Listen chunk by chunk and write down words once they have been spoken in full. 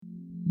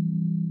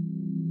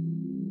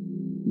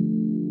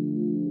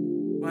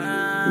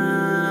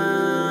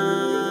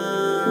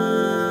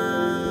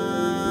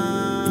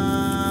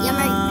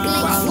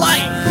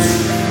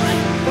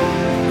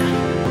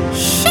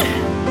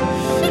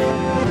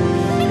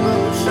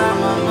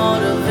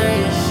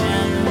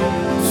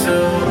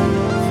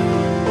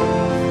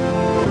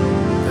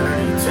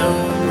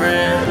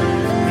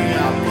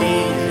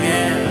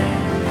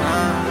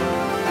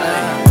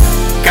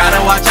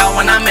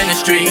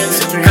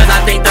streets, cause I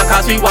think the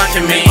cops be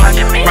watching me.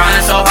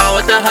 Grinding so hard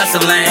with the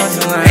hustling,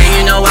 and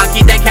you know I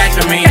keep that cash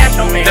for me.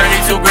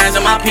 32 grams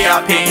of my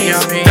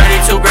PrP's,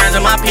 32 grams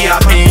of my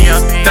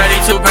PrP's,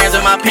 32 grams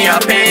of my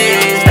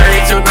PrP's,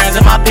 32 grams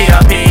of my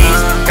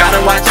PrP's. Gotta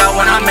watch out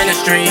when I'm in the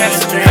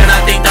streets, cause I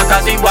think the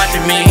cops be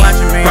watching me.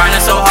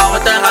 Grinding so hard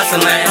with the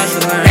hustling,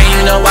 and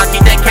you know I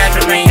keep that cash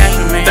for me.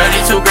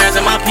 32 grams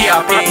of my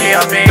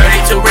PrP's,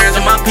 32 grams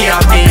of my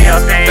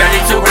PrP's,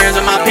 32 grams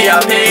of my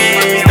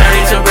PrP's,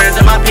 32 grams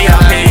of my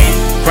PrP's.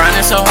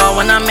 Grinding so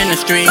hard when I'm in the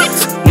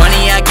streets,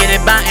 money I get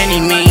it by any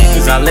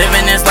means. I live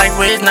in this life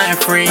where it's nothing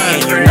free,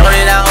 and you know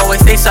that I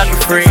always stay sucker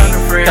free.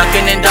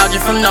 Ducking and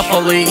dodging from the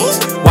police,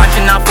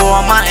 watching out for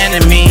all my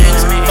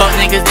enemies. Fuck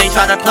niggas, they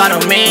try to plot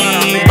on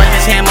me, but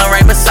this hammer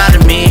right beside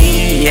of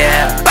me,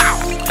 yeah.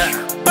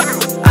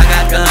 I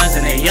got guns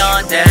and they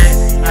on deck,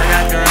 I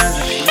got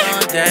guns and they on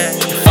deck.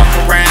 You fuck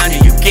around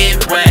and you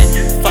get wet,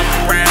 fuck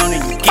around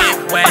and you get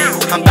wet.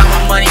 I'm about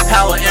my money,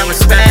 power, and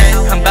respect.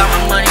 I'm about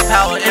my money,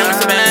 power, and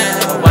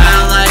respect. A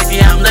wild life,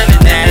 yeah, I'm living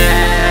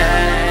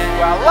that.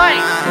 Wild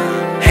life,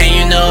 and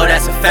you know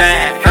that's a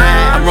fact.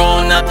 I'm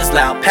rolling up this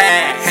loud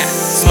pack,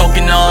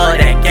 smoking all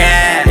that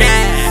gas,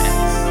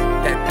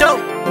 that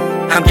dope.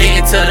 I'm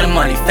getting to the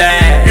money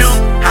fast,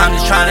 I'm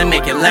just trying to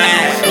make it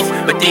last,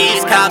 but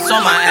these cops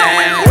on my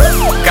ass.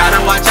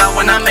 Gotta watch out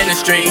when I'm in the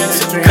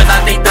streets, cause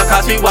I think the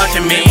cops be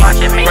watching me.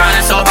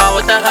 Grinding so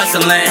hard with the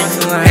hustling,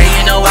 and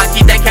you know I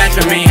keep that cash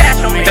for me.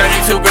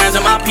 32 grams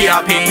of my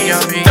PrP's,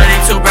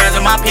 32 grams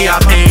of my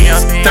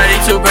PrP's,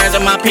 32 grams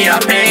of my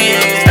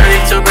PrP's,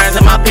 32 grams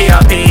of my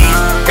PrP's.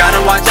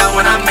 Gotta watch out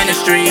when I'm in the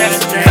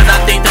streets, cause I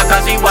think the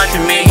cops be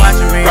watching me.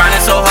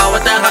 Grinding so hard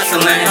with the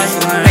hustling,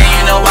 and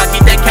you know I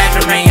keep that cash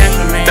for me.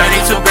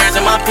 32 grams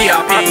of my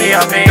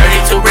PrP's,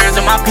 32 grams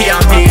of my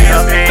PrP's,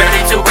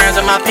 32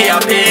 grams of my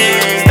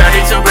PrP's,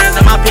 32 grams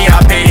of my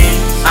PrP's.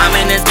 I'm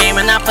in this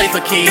game and I play for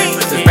keys.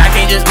 This rap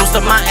ain't just boost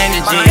up my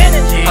energy.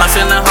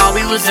 Hustling hard,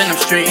 we was in the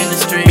street.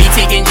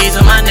 BT and G's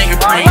with my nigga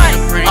Pre.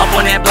 Up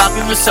on that block,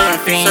 we was serving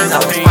fiends. I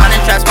was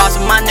finding trap spots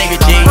with my nigga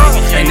G.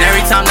 And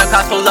every time the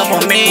cops pull up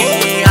on me,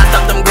 I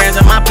stuck them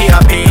grams in my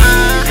PrP's.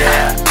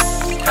 Yeah.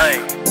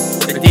 Hey.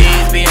 The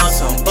D's be on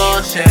some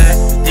bullshit,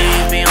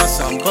 D's be on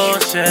some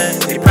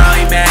bullshit. They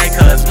probably mad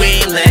cause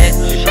we lit,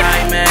 they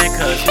probably mad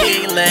cause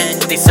we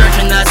lit. They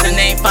searching us and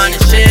ain't finding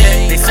shit,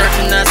 they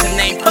searching us and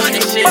ain't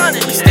finding shit.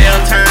 We still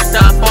turned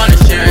up on the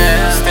shit,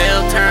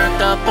 still turned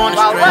up on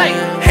the street.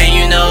 And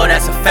you know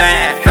that's a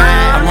fact,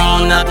 I'm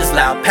rolling up this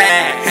loud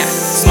pack,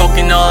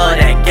 smoking all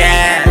that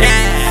gas,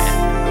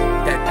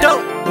 that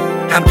dope.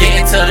 I'm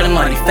getting to the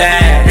money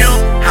fast,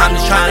 I'm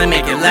just trying to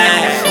make it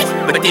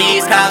last, but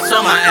these cops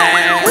on my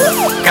ass.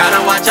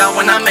 Gotta watch out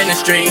when I'm in the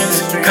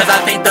streets, cause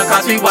I think the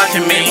cops be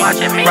watching me.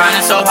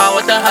 Grinding so hard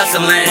with the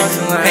hustling,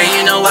 and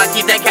you know I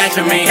keep that cash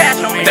for me.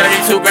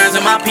 32 grams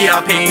of my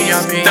PrP's,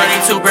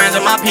 32 grams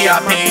of my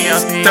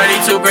PrP's,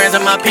 32 grams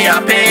of my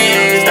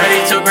PrP's,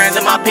 32 grams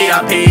of my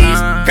PrP's.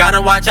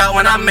 Gotta watch out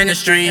when I'm in the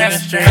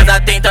streets, cause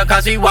I think the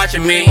cops be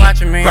watching me.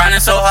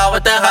 Grinding so hard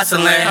with the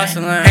hustling,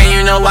 and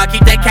you know I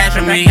keep that cash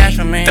for me.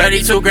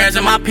 32 grams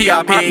of my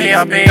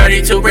PrP's,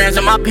 32 grams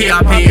of my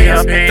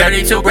PrP's,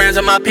 32 grams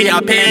of my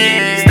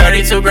PrP's,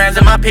 32 grams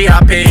of my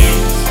PrP's,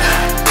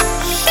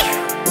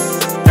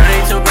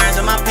 32 grams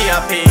of my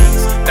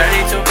PrP's,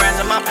 32 grams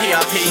of my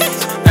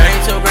PrP's,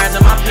 32 grams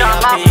of my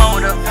PrP's,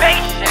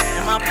 motivation,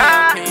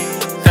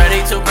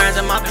 32 grams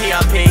of my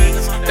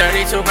PrP's,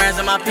 32 grams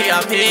of my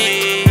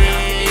PrP's,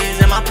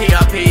 and my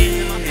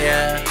PrP's,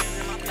 yeah.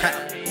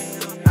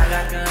 I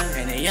got guns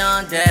and they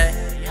on deck,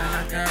 I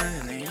got guns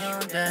and they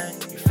on deck.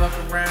 You fuck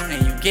around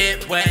and you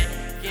get wet,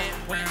 you get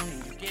wet,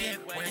 and you get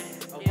wet.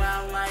 A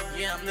wild life,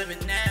 yeah, I'm living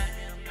that.